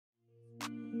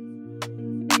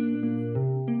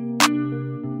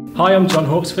Hi, I'm John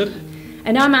Hawksford.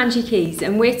 And I'm Angie Keys,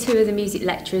 and we're two of the music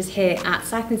lecturers here at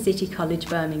Southend City College,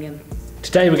 Birmingham.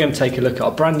 Today we're going to take a look at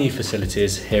our brand new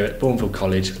facilities here at Bournville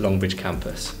College, Longbridge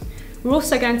Campus. We're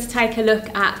also going to take a look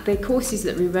at the courses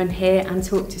that we run here and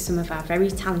talk to some of our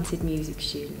very talented music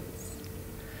students.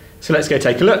 So let's go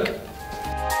take a look.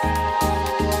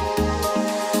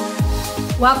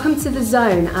 Welcome to The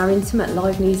Zone, our intimate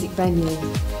live music venue.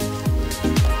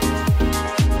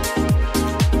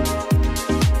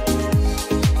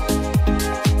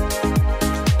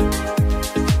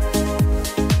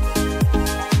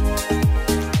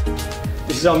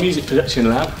 This is our music production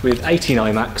lab with 18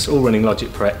 iMacs, all running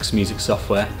Logic Pro X music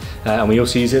software, and we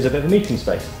also use it as a bit of a meeting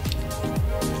space.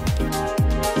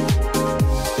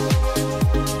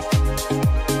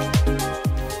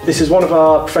 This is one of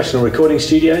our professional recording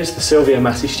studios, the Silvio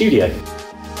Massi Studio.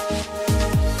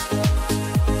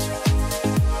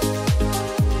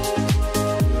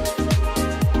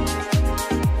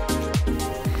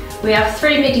 We have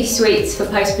 3 MIDI suites for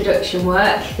post-production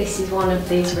work. This is one of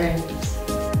these rooms.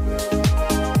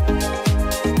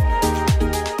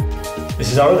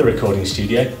 This is our other recording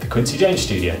studio, the Quincy Jones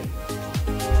Studio.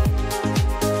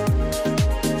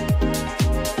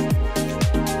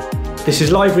 This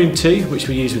is Live Room 2, which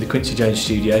we use with the Quincy Jones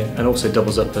Studio and also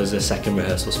doubles up as a second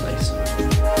rehearsal space.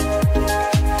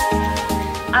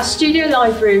 Our studio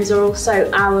live rooms are also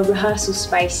our rehearsal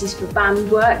spaces for band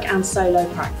work and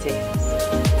solo practice.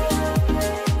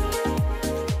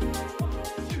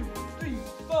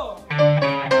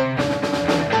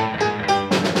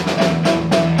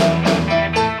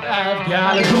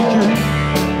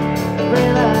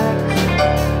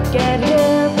 Relax, get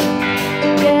hip,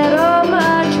 get on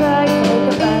my track,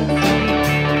 take a back seat,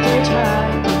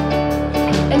 hitchhike,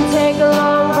 and take a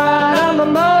long ride on my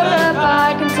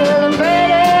motorbike until I'm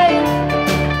ready.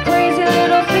 Crazy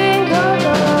little thing called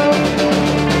love.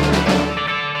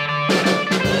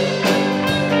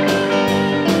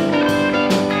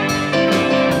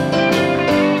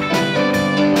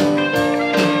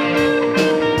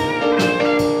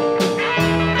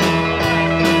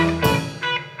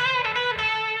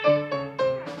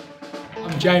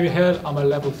 I'm Jamie Hill, I'm a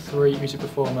level 3 music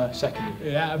performer, second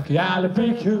year.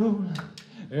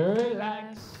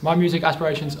 My music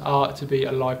aspirations are to be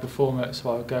a live performer, so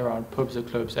I'll go around pubs or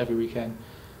clubs every weekend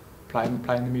playing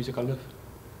the music I love.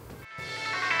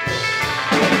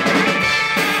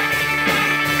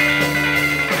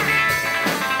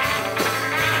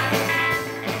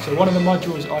 So one of the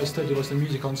modules I studied was the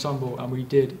music ensemble, and we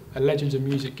did a Legends of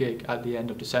Music gig at the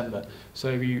end of December.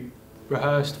 So we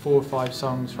rehearsed 4 or 5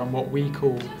 songs from what we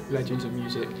call Legends of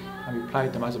Music, and we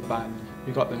played them as a band.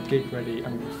 We got the gig ready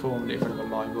and we performed it in front of a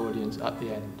live audience at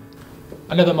the end.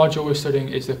 Another module we're studying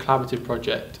is the collaborative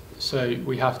project. So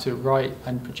we have to write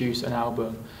and produce an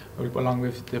album along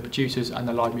with the producers and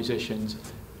the live musicians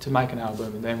to make an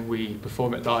album, and then we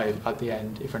perform it live at the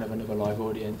end in front of another live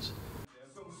audience.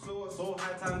 So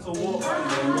high time to walk, talk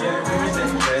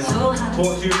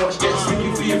too much, get skinny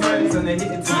for your friends and they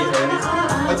hit it to your head.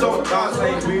 I don't dance, I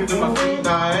ain't moving my feet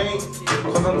now,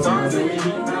 cause I'm dancing.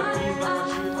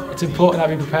 It's important that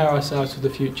we prepare ourselves for the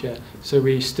future, so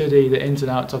we study the ins and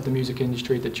outs of the music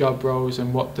industry, the job roles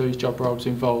and what those job roles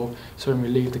involve, so when we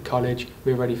leave the college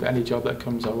we're ready for any job that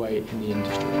comes our way in the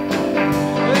industry.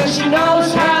 She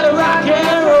knows how to rock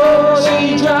and roll,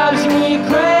 she drives me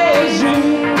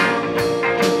crazy.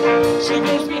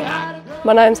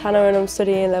 My name's Hannah and I'm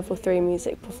studying level 3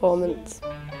 music performance.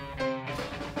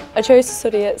 I chose to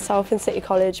study at Southend City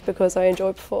College because I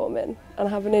enjoy performing and I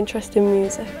have an interest in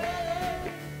music.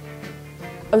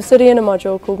 I'm studying a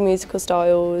module called Musical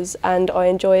Styles and I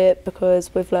enjoy it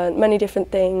because we've learnt many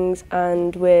different things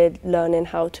and we're learning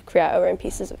how to create our own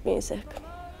pieces of music.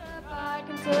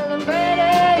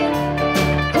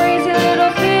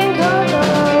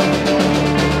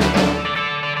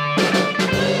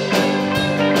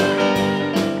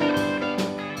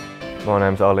 My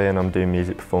name's Ollie and I'm doing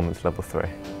music performance level 3.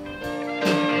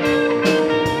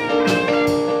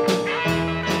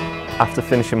 After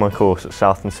finishing my course at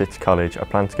Southend City College, I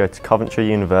plan to go to Coventry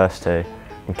University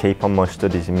and keep on my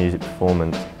studies in music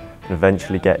performance and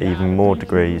eventually get even more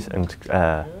degrees and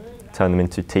turn them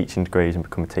into teaching degrees and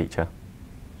become a teacher.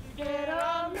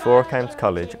 Before I came to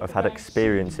college, I've had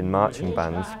experience in marching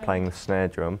bands playing the snare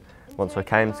drum. Once I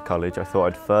came to college, I thought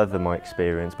I'd further my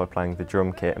experience by playing the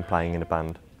drum kit and playing in a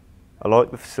band. I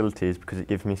like the facilities because it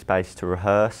gives me space to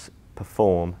rehearse,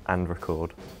 perform and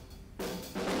record.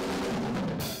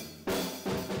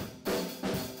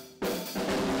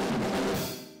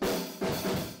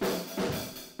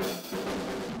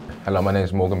 Hello, my name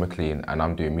is Morgan McLean and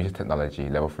I'm doing Music Technology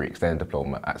Level 3 Extended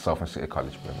Diploma at Southend City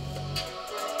College, Birmingham.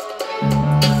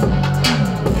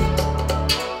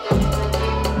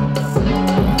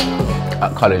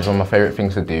 At college, one of my favourite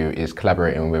things to do is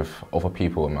collaborating with other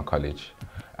people in my college.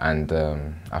 And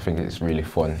I think it's really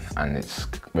fun and it's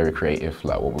very creative,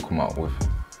 like what we come up with.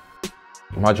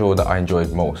 The module that I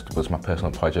enjoyed most was my personal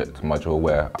project module,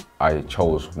 where I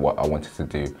chose what I wanted to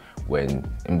do.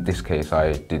 When, in this case,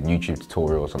 I did YouTube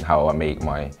tutorials on how I make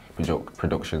my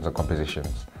productions and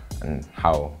compositions and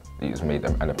how it's made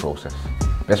and the process.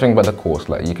 Best thing about the course,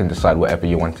 like you can decide whatever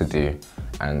you want to do,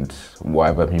 and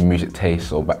whatever music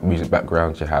tastes or music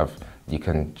background you have, you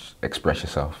can express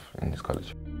yourself in this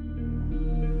college.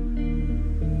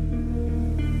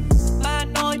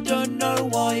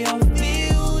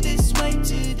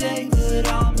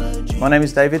 My name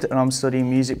is David and I'm studying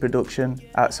music production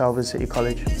at Salford City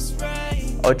College.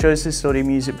 I chose to study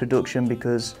music production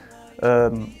because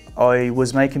I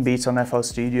was making beats on FL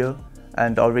Studio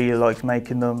and I really liked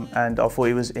making them, and I thought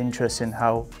it was interesting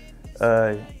how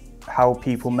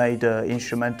people made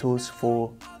instrumentals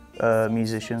for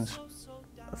musicians.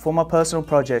 For my personal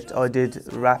project, I did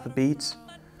rap beats,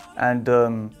 and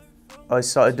I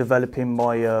started developing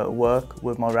my work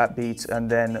with my rap beats and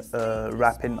then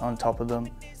rapping on top of them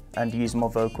and using my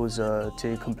vocals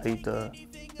to complete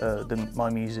my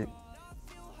music.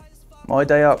 My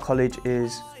day at college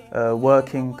is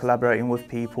working, collaborating with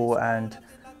people and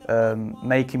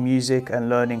making music and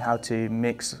learning how to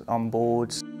mix on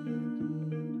boards.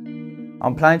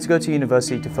 I'm planning to go to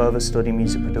university to further study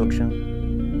music production.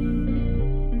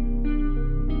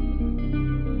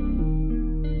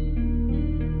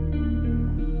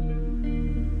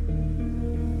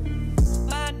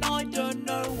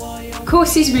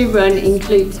 Courses we run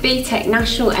include BTEC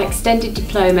National Extended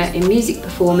Diploma in Music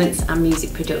Performance and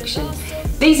Music Production.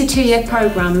 These are 2-year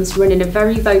programmes run in a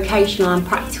very vocational and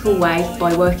practical way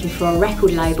by working for a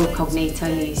record label,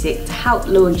 Cognito Music, to help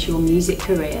launch your music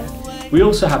career. We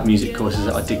also have music courses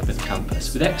at our Longbridge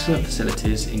Campus with excellent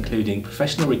facilities including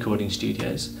professional recording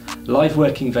studios, live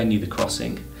working venue The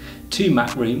Crossing, 2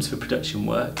 Mac rooms for production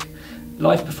work,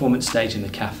 live performance stage in the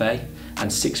cafe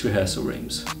and 6 rehearsal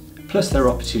rooms. Plus there are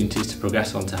opportunities to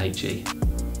progress on to HE.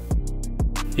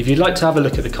 If you'd like to have a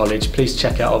look at the college, please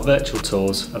check out our virtual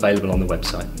tours available on the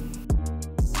website.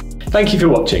 Thank you for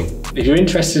watching. If you're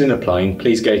interested in applying,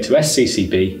 please go to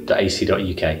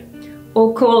sccb.ac.uk.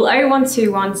 Or call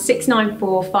 0121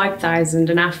 694 5000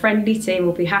 and our friendly team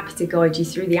will be happy to guide you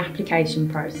through the application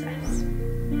process.